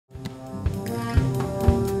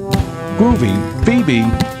Groovy, Phoebe,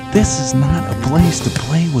 this is not a place to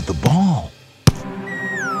play with the ball.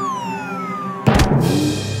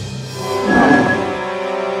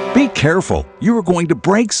 Be careful, you are going to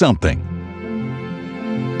break something.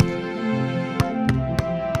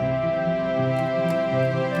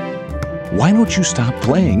 Why don't you stop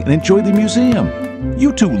playing and enjoy the museum?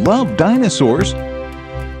 You two love dinosaurs.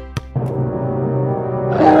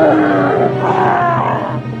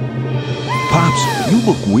 Pops, you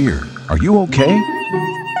look weird. Are you okay?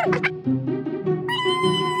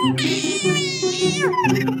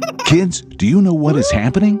 Kids, do you know what is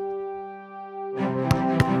happening?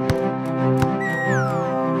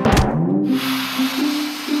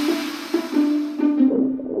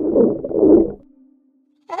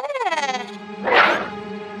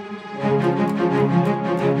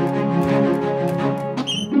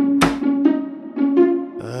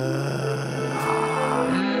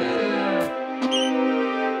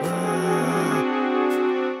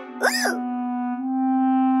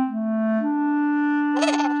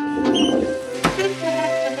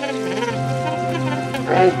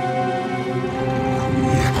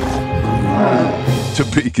 To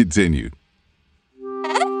be continued.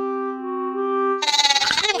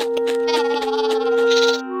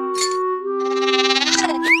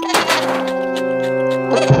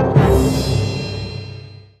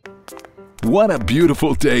 What a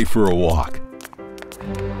beautiful day for a walk.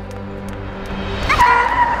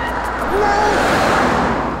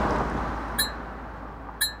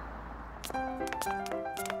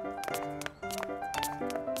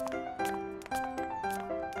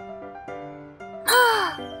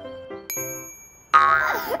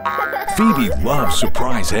 Phoebe loves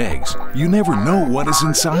surprise eggs. You never know what is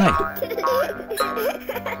inside.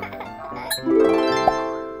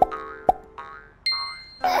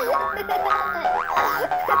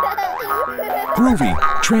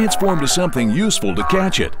 Groovy, transform to something useful to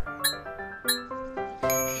catch it.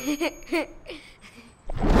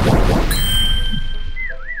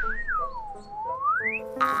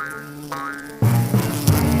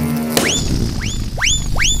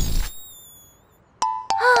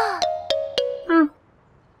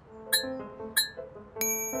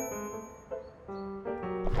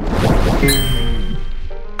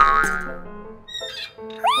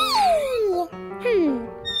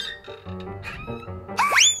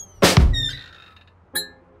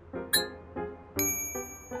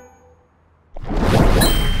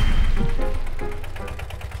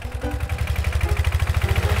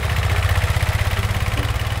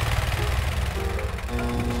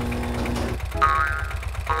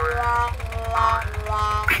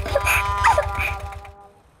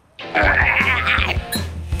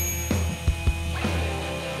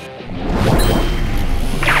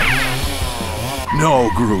 No,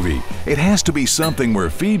 Groovy. It has to be something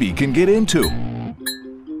where Phoebe can get into.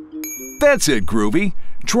 That's it, Groovy.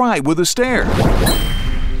 Try with a stair.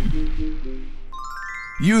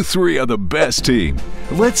 You three are the best team.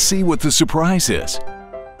 Let's see what the surprise is.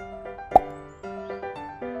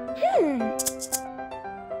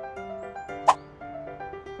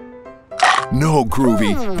 No,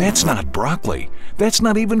 Groovy, that's not broccoli. That's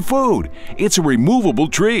not even food. It's a removable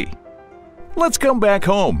tree. Let's come back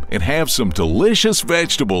home and have some delicious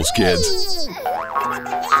vegetables, kids.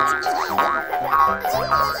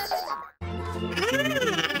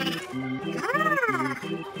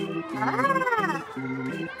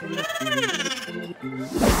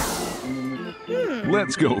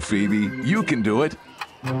 Let's go, Phoebe. You can do it.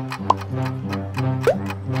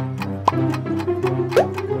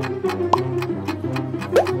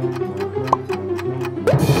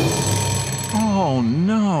 Oh,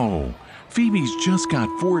 no. Phoebe's just got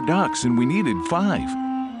 4 ducks and we needed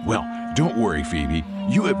 5. Well, don't worry, Phoebe.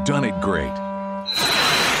 You have done it great.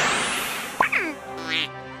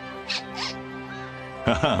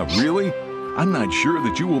 Haha, really? I'm not sure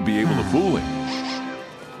that you will be able to fool him.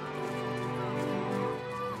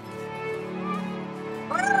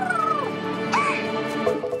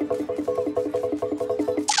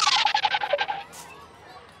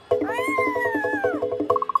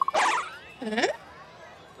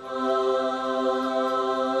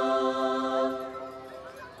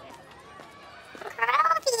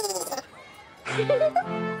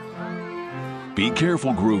 Be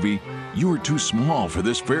careful, Groovy. You are too small for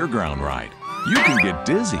this fairground ride. You can get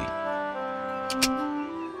dizzy.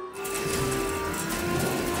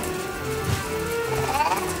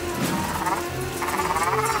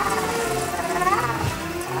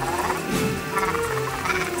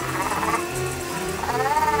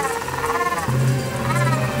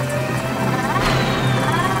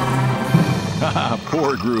 Haha,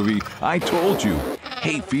 poor Groovy. I told you.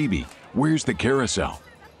 Hey, Phoebe, where's the carousel?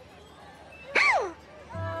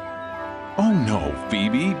 Oh no,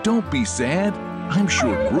 Phoebe, don't be sad. I'm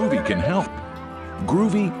sure Groovy can help.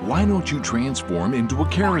 Groovy, why don't you transform into a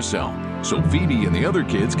carousel so Phoebe and the other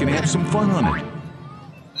kids can have some fun on it?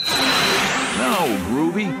 No,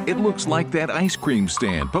 Groovy, it looks like that ice cream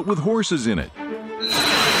stand, but with horses in it.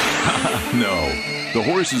 No, the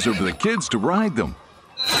horses are for the kids to ride them.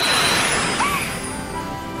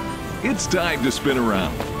 It's time to spin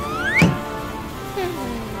around.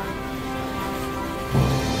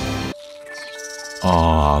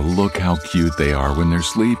 Aw, look how cute they are when they're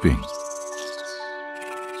sleeping.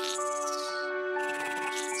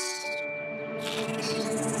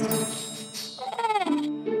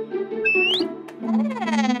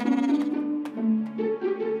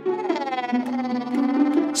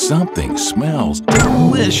 Something smells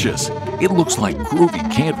delicious. It looks like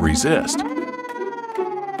Groovy can't resist.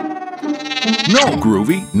 No,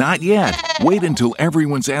 Groovy, not yet. Wait until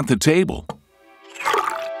everyone's at the table.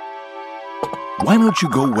 Why don't you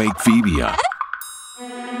go wake Phoebe up?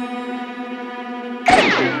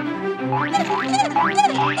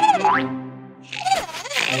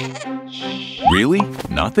 Really?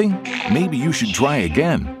 Nothing? Maybe you should try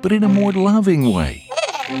again, but in a more loving way.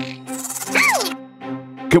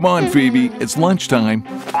 Come on, Phoebe, it's lunchtime.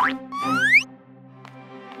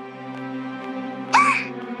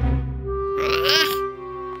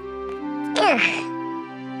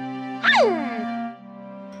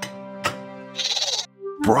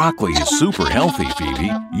 Broccoli is super healthy, Phoebe.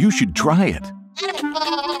 You should try it.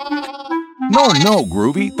 No,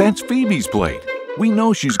 Groovy, that's Phoebe's plate. We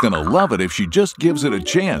know she's gonna love it if she just gives it a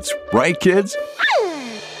chance, right, kids?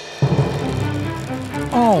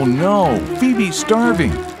 Oh no, Phoebe's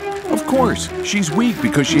starving. Of course, she's weak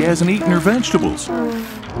because she hasn't eaten her vegetables.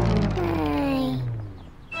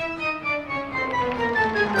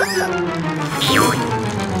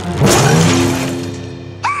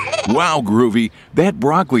 Wow, Groovy, that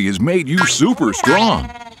broccoli has made you super strong.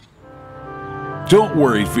 Don't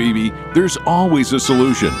worry, Phoebe, there's always a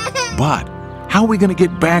solution. But how are we going to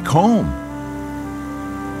get back home?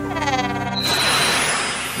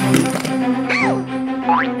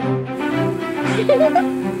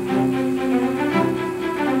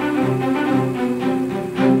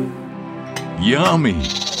 Yummy!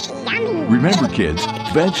 Remember, kids,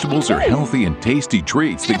 vegetables are healthy and tasty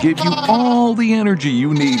treats that give you all the energy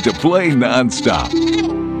you need to play nonstop.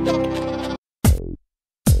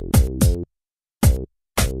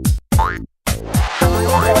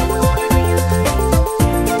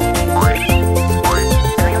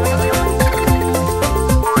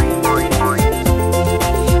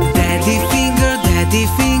 Daddy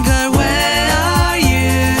finger, where are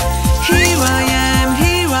you? Here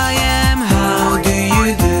I am, how do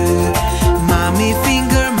you do? Mommy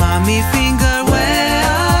finger, where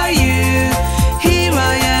are you? Here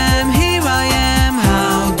I am,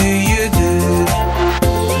 how do you do?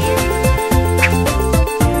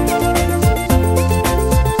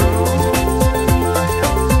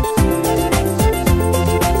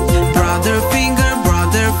 Brother finger,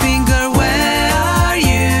 where are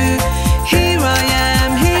you? Here I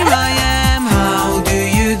am, how do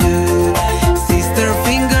you do?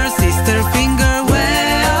 Sister finger,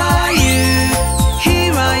 where are you?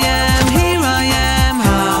 Here I am,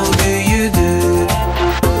 how do you do?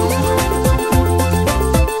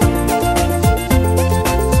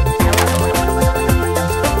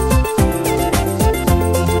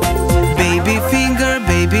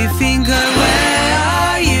 Baby finger, where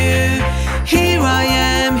are you? Here I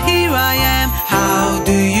am, how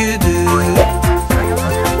do you do?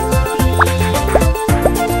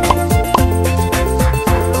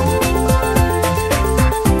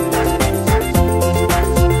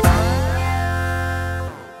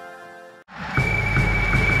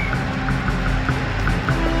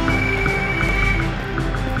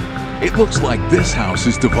 It looks like this house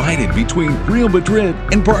is divided between Real Madrid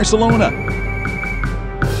and Barcelona.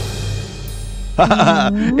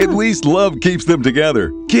 At least love keeps them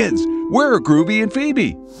together. Kids, where are Groovy and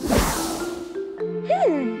Phoebe?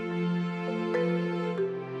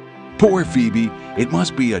 Poor Phoebe, it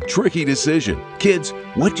must be a tricky decision. Kids,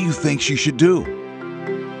 what do you think she should do?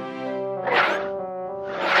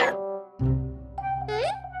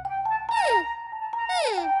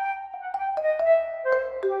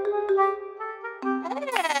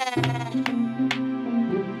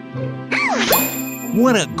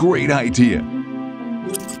 What a great idea!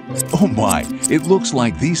 Oh my, it looks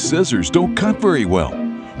like these scissors don't cut very well.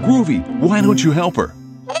 Groovy, why don't you help her?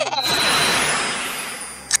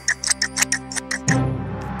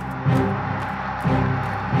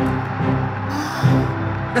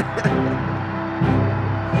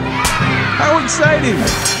 How exciting!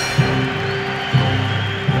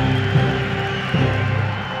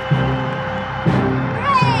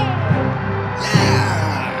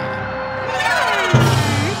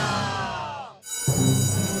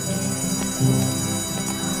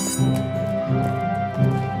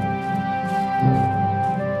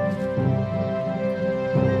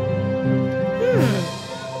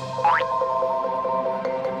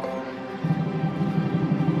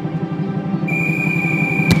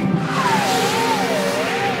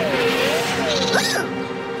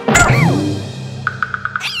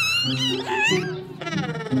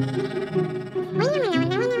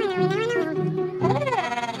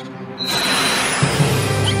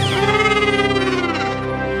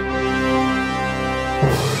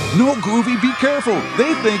 No, Groovy, be careful!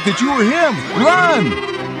 They think that you are him!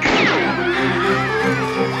 Run!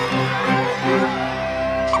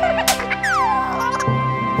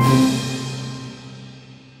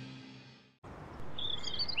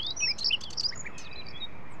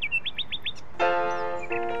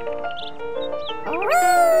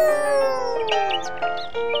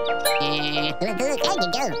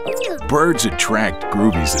 Birds attract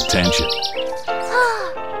Groovy's attention.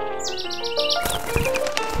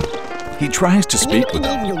 He tries to speak with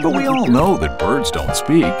them, but we all know that birds don't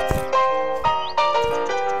speak.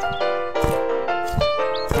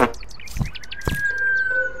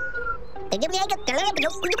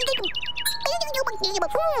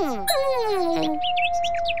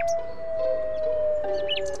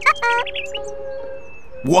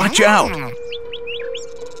 Watch out!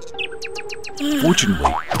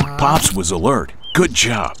 Fortunately, Pops was alert. Good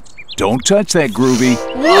job. Don't touch that, Groovy.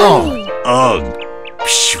 Oh, ugh.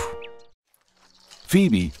 Phew.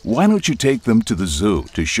 Phoebe, why don't you take them to the zoo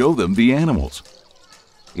to show them the animals?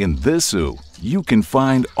 In this zoo, you can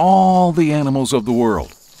find all the animals of the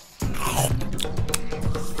world.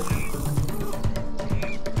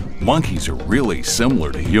 Monkeys are really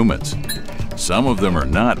similar to humans. Some of them are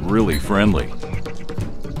not really friendly.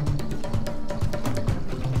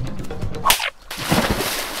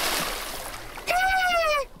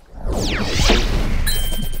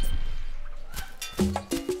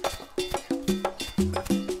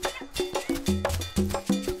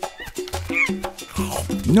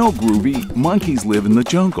 No, Groovy, monkeys live in the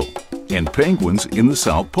jungle, and penguins in the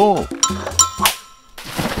South Pole.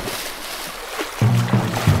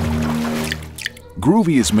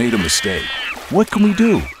 Groovy has made a mistake. What can we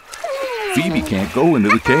do? Phoebe can't go into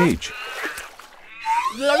the cage.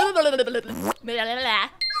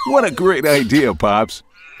 What a great idea, Pops!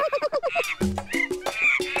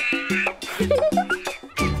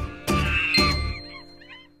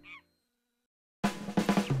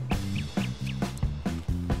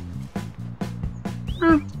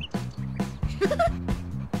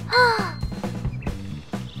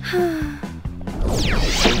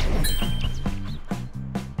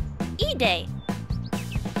 E-Day.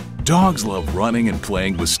 Dogs love running and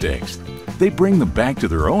playing with sticks. They bring them back to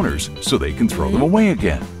their owners so they can throw them away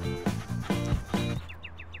again.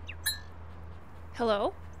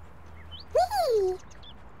 Hello?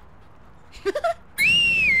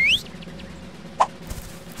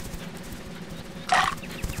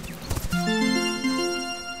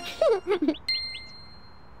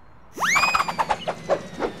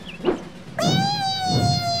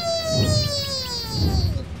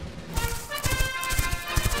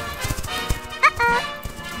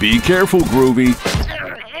 Be careful, Groovy.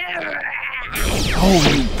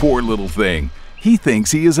 Oh, you poor little thing. He thinks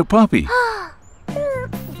he is a puppy.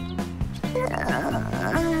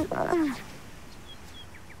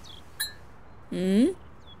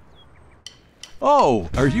 Oh,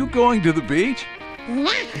 are you going to the beach?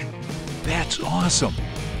 That's awesome.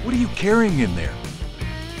 What are you carrying in there?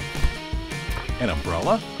 An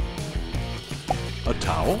umbrella? A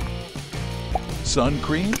towel? Sun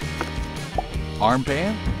cream?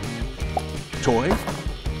 Armband? Toy?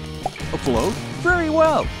 A float? Very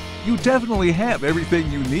well. You definitely have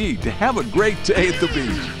everything you need to have a great day at the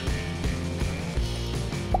beach.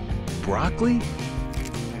 Broccoli?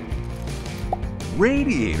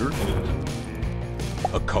 Radiator?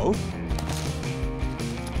 A coat?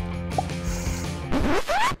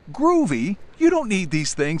 Groovy, you don't need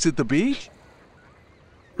these things at the beach.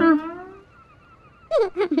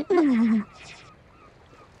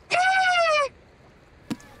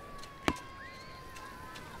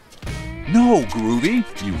 No, Groovy,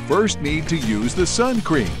 you first need to use the sun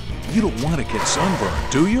cream. You don't want to get sunburned,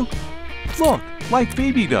 do you? Look, like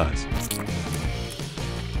Phoebe does.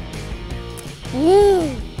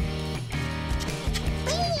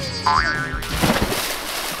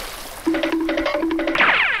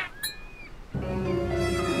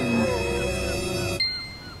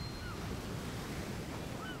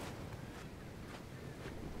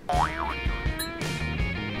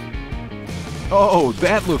 Whoa,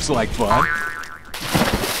 that looks like fun.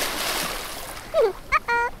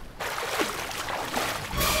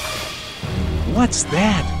 What's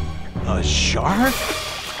that? A shark?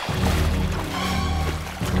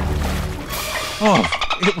 Oh,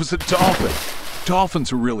 it was a dolphin.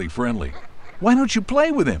 Dolphins are really friendly. Why don't you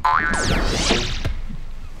play with him?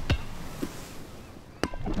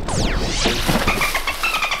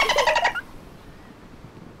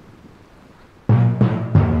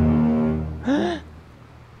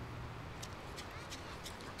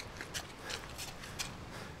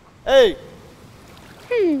 Hey!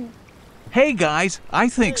 Hey guys, I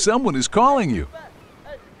think someone is calling you.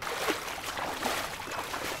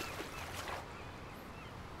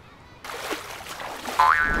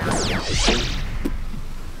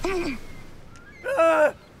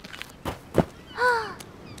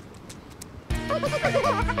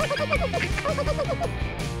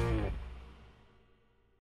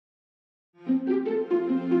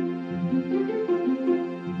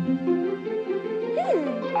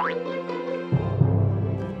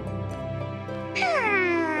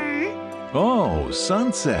 Oh,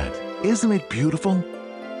 sunset. Isn't it beautiful?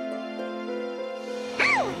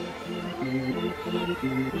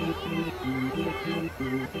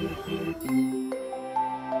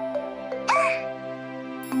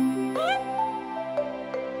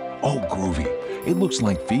 Oh, Groovy, it looks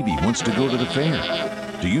like Phoebe wants to go to the fair.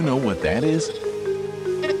 Do you know what that is?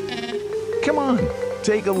 Come on,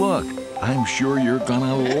 take a look. I'm sure you're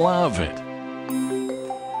gonna love it.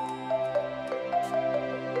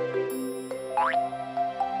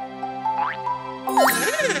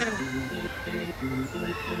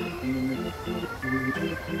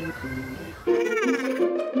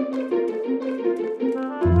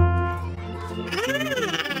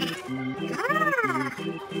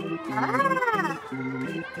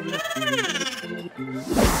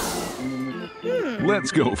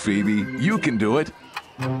 Let's go, Phoebe. You can do it.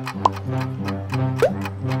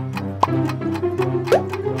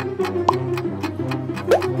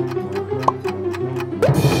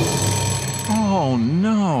 Oh,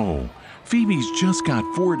 no. Phoebe's just got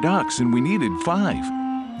 4 ducks and we needed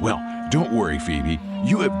 5. Well, don't worry, Phoebe.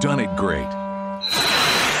 You have done it great.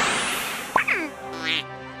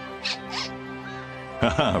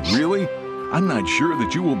 Haha, really? I'm not sure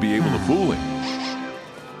that you will be able to fool him.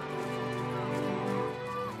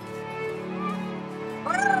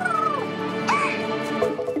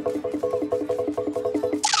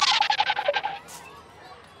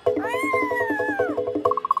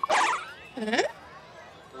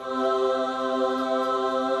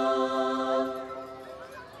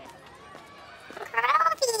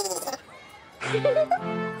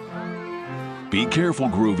 Be careful,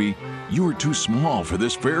 Groovy. You are too small for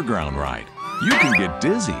this fairground ride. You can get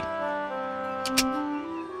dizzy.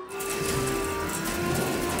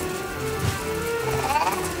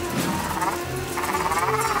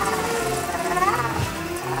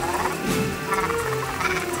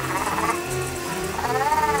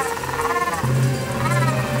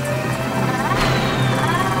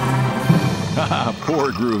 Haha,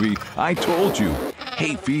 poor Groovy. I told you.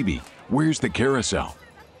 Hey, Phoebe, where's the carousel?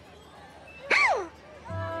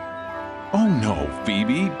 Oh no,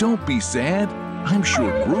 Phoebe, don't be sad. I'm sure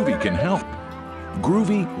Groovy can help.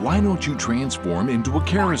 Groovy, why don't you transform into a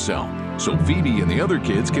carousel so Phoebe and the other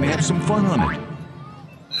kids can have some fun on it?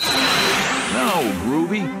 No,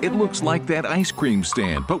 Groovy, it looks like that ice cream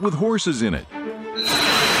stand, but with horses in it.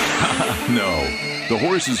 No, the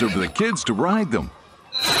horses are for the kids to ride them.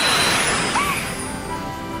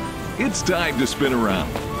 It's time to spin around.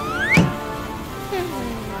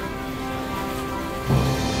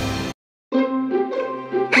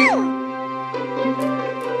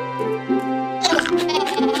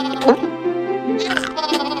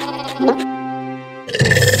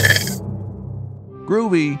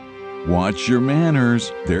 Groovy, watch your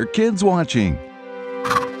manners. There are kids watching.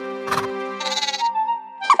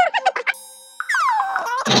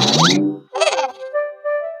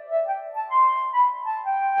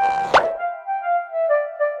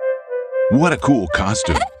 What a cool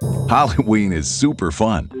costume. Halloween is super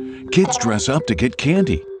fun. Kids dress up to get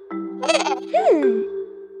candy.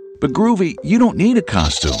 But Groovy, you don't need a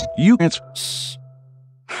costume. You can...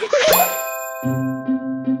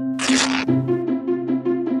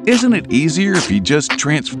 Isn't it easier if you just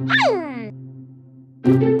transform?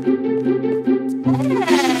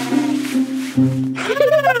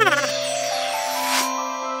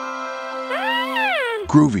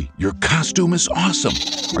 Groovy, your costume is awesome.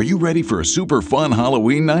 Are you ready for a super fun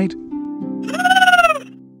Halloween night?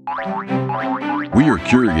 We are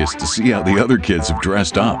curious to see how the other kids have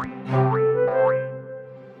dressed up.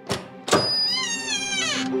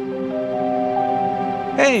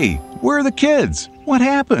 Hey, where are the kids? What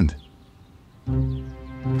happened?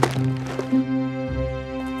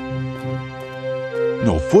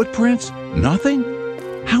 No footprints? Nothing?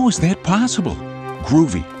 How is that possible?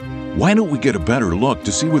 Groovy, why don't we get a better look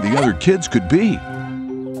to see where the other kids could be?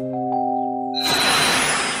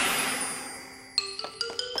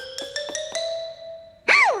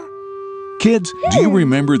 Kids, do you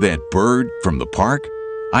remember that bird from the park?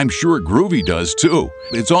 I'm sure Groovy does too.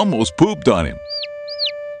 It's almost pooped on him.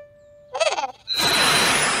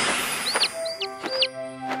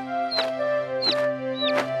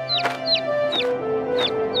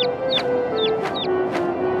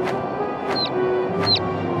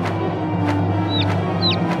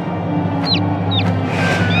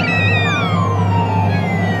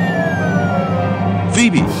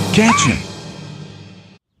 Phoebe, catch him!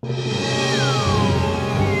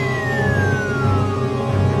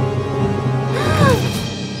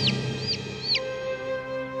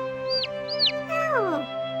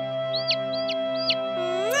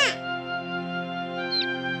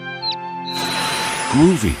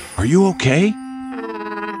 Groovy, are you okay?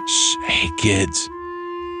 Shh, hey kids.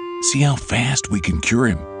 See how fast we can cure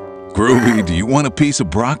him. Groovy, do you want a piece of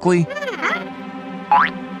broccoli?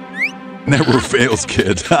 Never fails,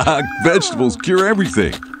 kids. Vegetables cure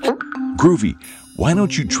everything. Groovy, why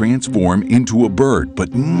don't you transform into a bird,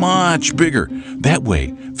 but much bigger? That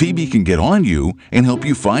way, Phoebe can get on you and help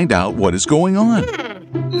you find out what is going on.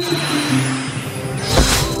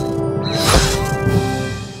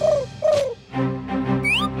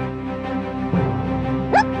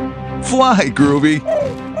 Fly, Groovy!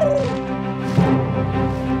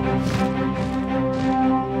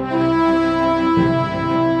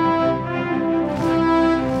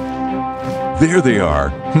 There they are.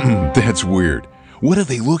 That's weird. What are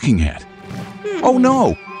they looking at? Oh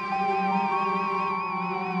no!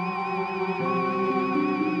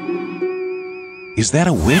 Is that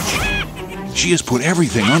a witch? She has put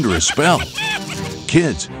everything under a spell.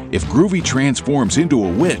 Kids, if Groovy transforms into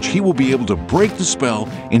a witch, he will be able to break the spell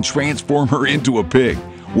and transform her into a pig.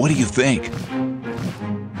 What do you think?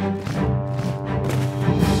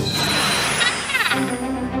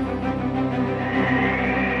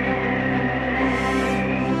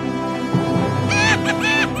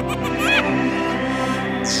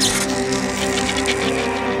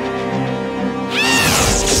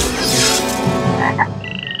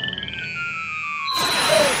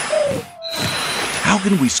 How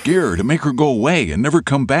can we scare her to make her go away and never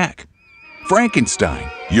come back? Frankenstein,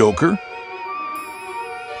 Joker,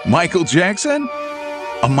 Michael Jackson?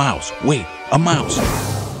 A mouse. Wait, a mouse.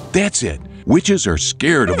 That's it. Witches are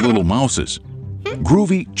scared of little mouses.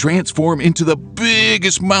 Groovy, transform into the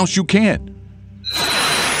biggest mouse you can.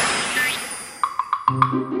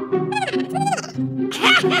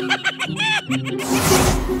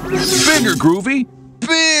 Bigger, Groovy.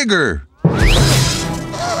 Bigger.